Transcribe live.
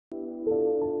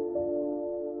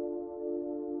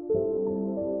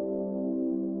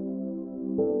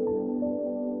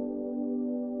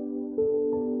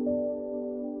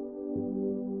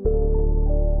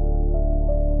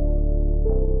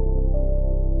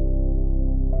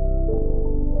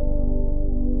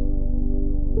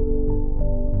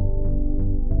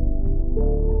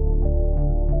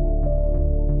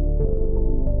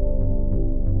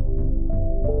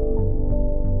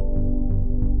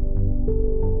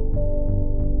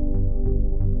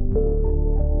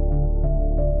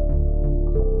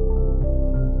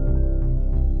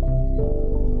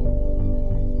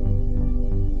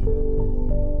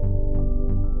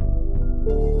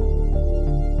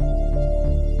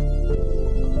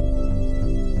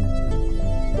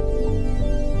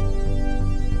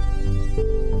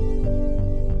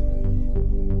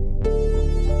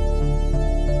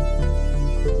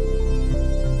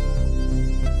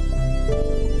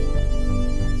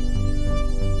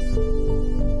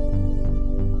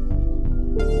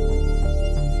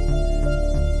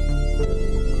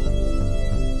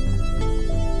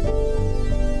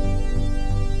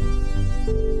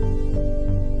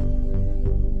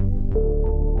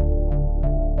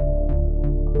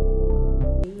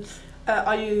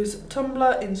I use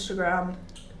Tumblr, Instagram,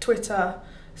 Twitter,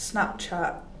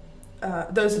 Snapchat.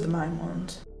 Those are the main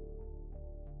ones.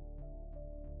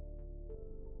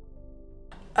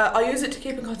 I use it to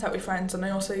keep in contact with friends, and I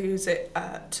also use it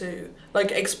to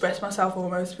like express myself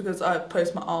almost, because I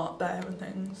post my art there and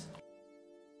things.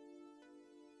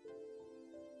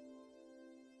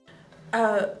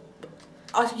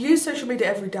 I use social media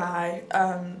every day,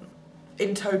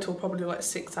 in total probably like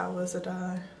 6 hours a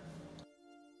day.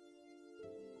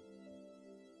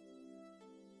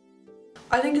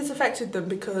 I think it's affected them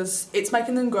because it's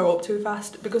making them grow up too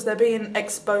fast, because they're being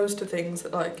exposed to things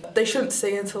that like they shouldn't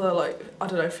see until they're like, I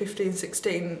don't know, 15,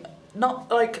 16. Not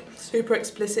like super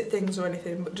explicit things or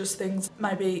anything, but just things,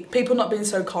 maybe people not being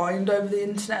so kind over the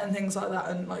internet and things like that,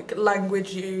 and like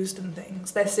language used and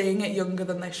things. They're seeing it younger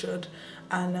than they should,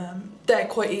 and they're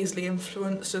quite easily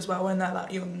influenced as well when they're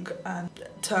that young, and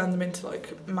turn them into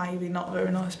like maybe not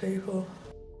very nice people.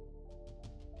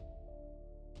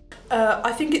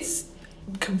 I think it's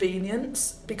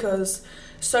convenience, because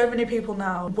so many people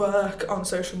now work on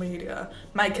social media,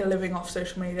 make a living off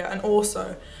social media, and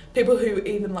also people who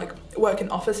even like work in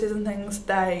offices and things,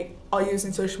 they are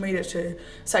using social media to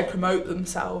say promote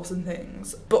themselves and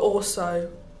things, but also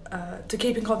to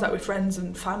keep in contact with friends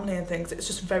and family and things. It's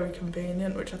just very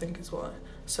convenient, which I think is why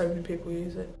so many people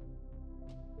use it.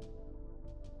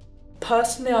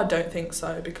 Personally, I don't think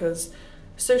so, because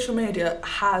social media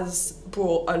has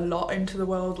brought a lot into the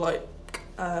world, like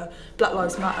Black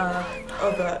Lives Matter,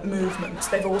 other movements.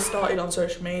 They've all started on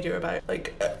social media about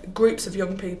like groups of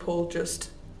young people just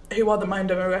who are the main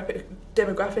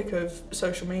demographic of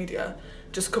social media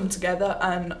just come together,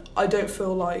 and I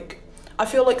feel like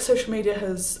social media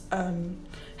has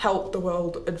helped the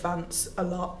world advance a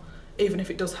lot, even if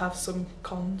it does have some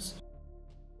cons.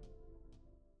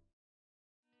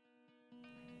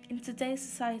 In today's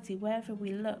society, wherever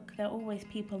we look, there are always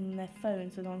people on their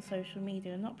phones and on social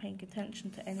media not paying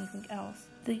attention to anything else.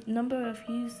 The number of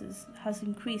users has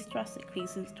increased drastically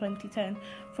since 2010,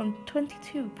 from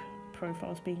 22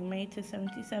 profiles being made to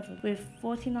 77, with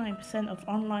 49% of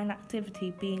online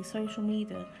activity being social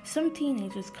media. Some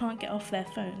teenagers can't get off their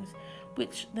phones,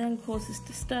 which then causes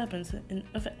disturbance in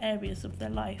other areas of their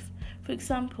life. For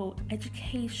example,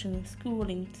 education,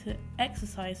 schooling, to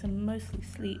exercise and mostly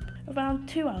sleep. Around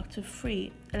 2 out of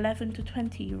 3 11 to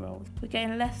 20-year-olds were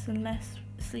getting less and less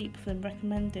sleep than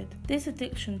recommended. This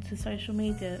addiction to social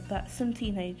media that some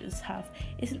teenagers have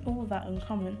isn't all that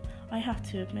uncommon. I have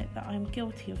to admit that I'm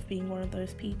guilty of being one of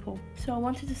those people. So I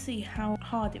wanted to see how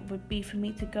hard it would be for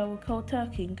me to go cold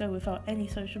turkey and go without any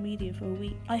social media for a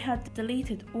week. I had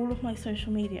deleted all of my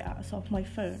social media apps off my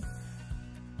phone.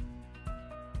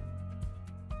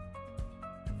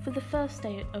 For the first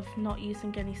day of not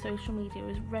using any social media, it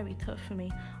was very tough for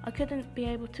me. I couldn't be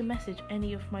able to message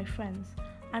any of my friends,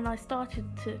 and I started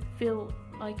to feel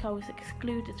like I was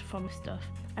excluded from stuff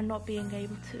and not being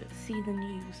able to see the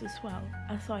news as well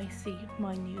as I see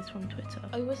my news from Twitter.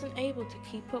 I wasn't able to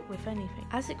keep up with anything.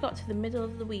 As it got to the middle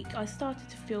of the week, I started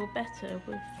to feel better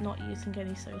with not using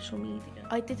any social media.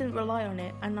 I didn't rely on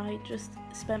it, and I just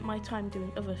spent my time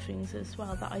doing other things as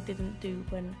well that I didn't do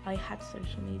when I had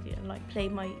social media, like play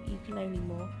my ukulele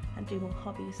more and do more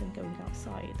hobbies and going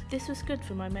outside. This was good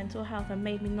for my mental health and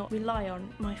made me not rely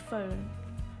on my phone.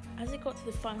 As it got to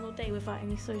the final day without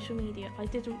any social media, I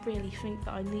didn't really think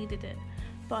that I needed it,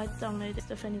 but I downloaded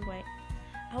stuff anyway.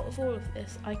 Out of all of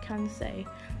this, I can say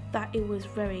that it was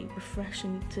very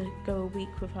refreshing to go a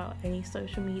week without any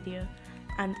social media,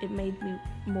 and it made me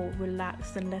more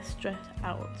relaxed and less stressed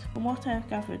out. From what I have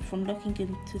gathered from looking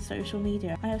into social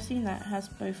media, I have seen that it has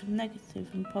both a negative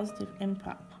and positive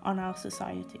impact on our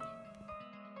society.